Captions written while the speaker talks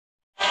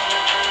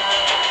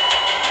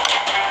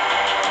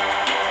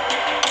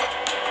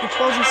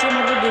Pozdrav svima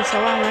ljudi, sa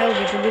vama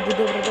Elvit, ljudi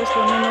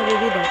dobrodošli na novi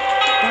video.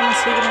 Danas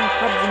igramo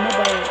PUBG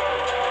MOBILE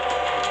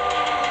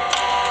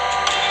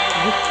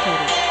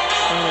Victory.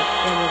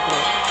 Evo ga.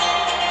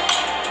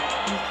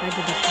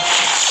 Hajde da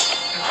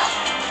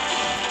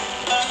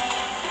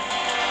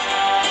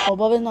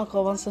obavezno,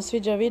 ako vam se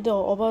sviđa video,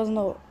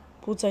 obavezno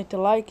pucajte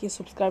like i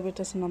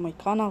subscribeujte se na moj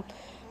kanal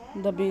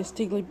da bi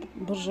stigli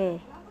brže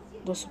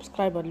do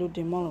subscriber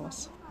ljudi, molim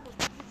vas.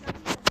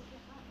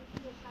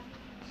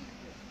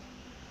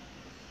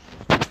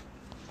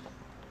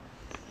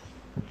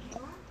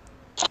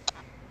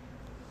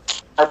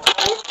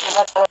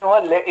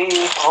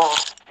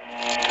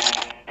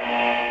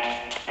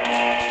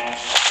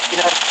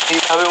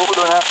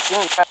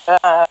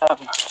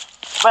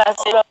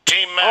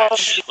 Team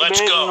match,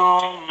 let's go.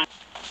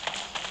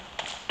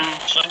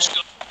 Let's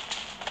go.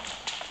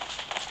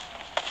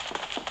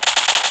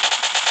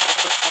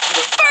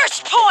 First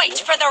point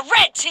for the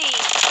red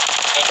team.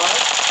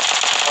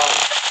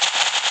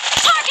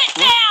 Target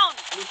down.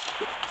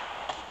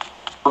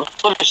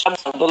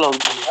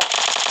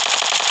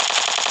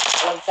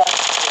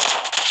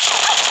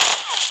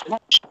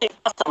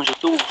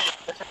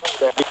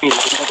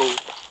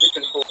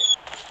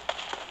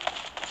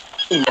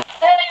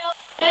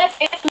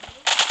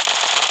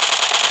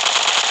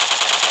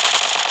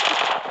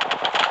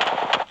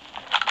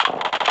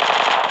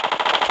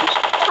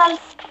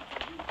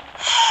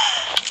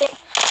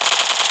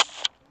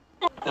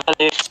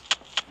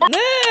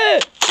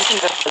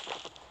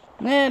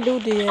 Ne,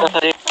 ljudi je. Nice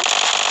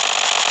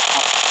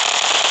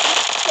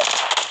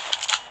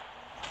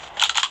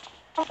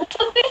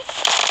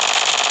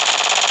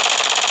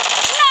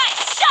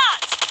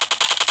shot.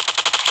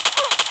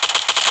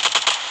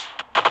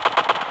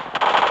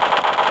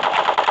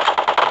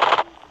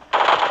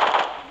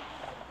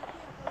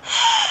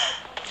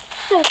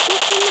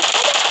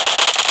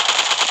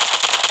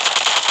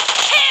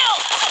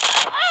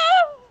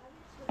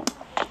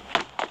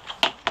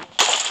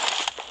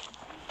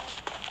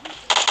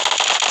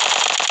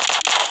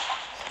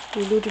 I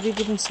ljudi,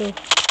 vidimo se.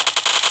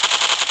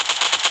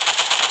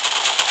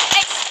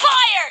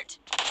 Expired.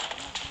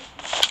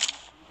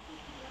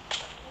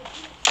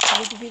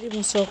 Ljudi,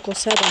 vidimo se oko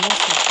 7-8.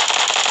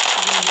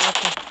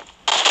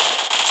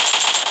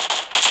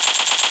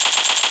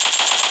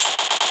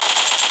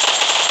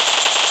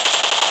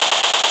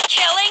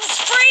 Killing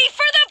spree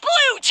for the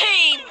blue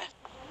team.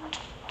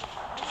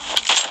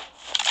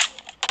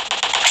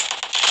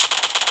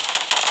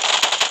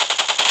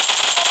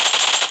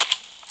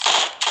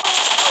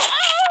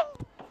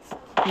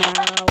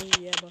 Au,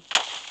 jeba.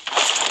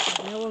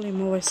 Ne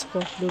volim ovaj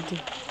skok, ljudi.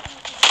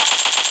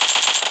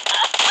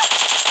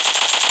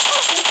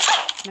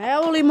 Ne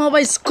volim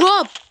ovaj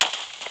skop!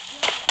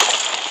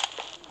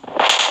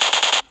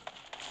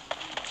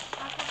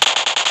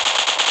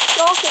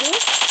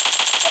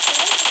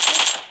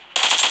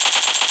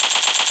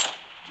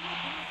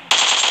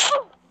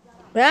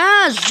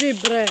 Beži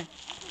bre!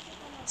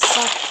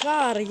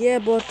 Sakar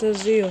jebote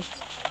život.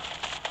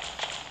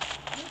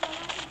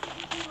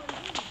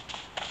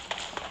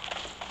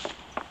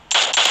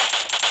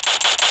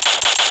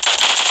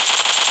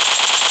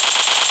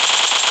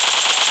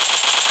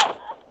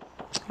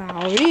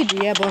 A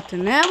vidi jebote,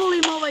 ne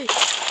volim ovaj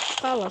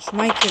kalaš,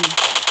 majke mi.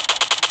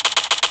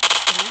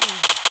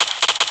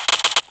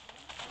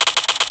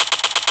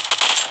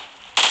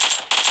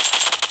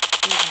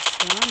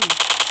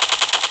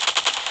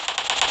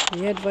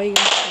 Jedva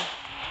igram se.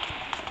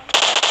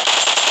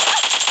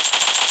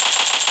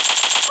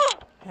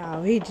 Ja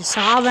vidi,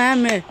 save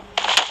me.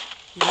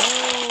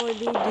 Joj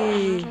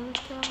ljudi.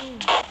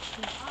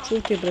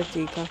 Čuti bre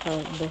ti kakav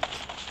bot.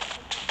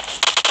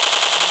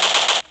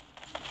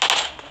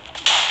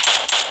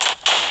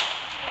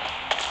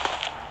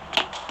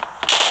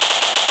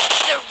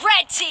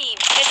 Team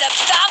is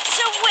about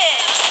to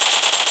win.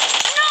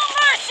 No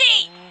mercy.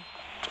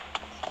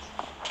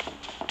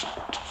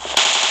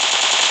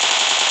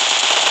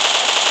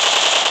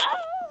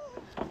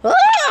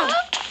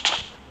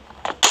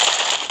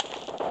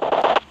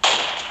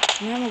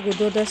 Ne mogu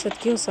do 10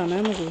 killsa,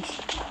 ne mogu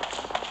više.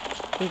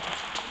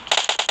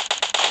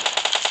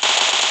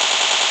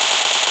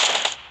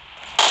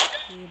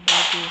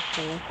 Jebati,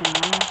 telefon,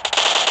 ne.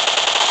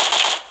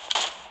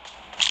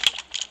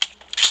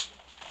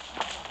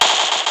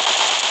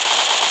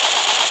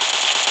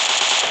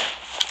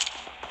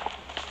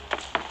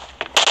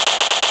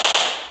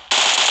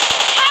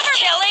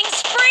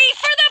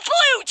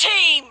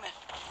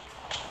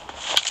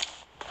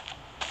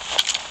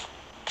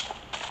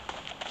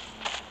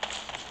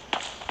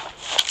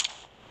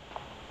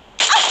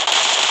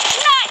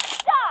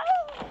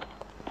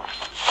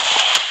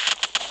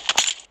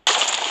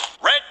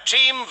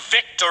 Team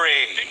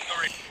Victory.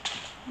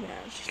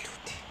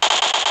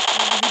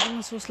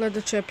 Vidimo se u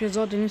sljedećoj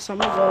epizodi, nisam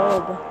mogao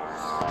ovo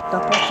da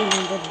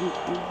postignem do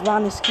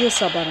 12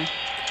 killsa barem.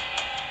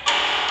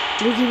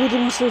 Ljudi,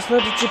 vidimo se u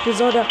sljedećoj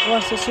epizodi, ako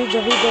vam se sviđa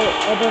video,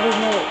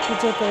 obavezno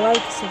pucajte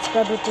like,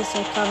 subscribeujte se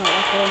na kanal,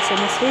 ako vam se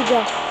ne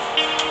sviđa,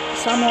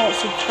 samo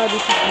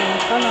subscribeujte se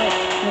na kanal,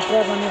 ne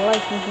treba ni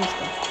like, ni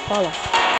ništa. Hvala.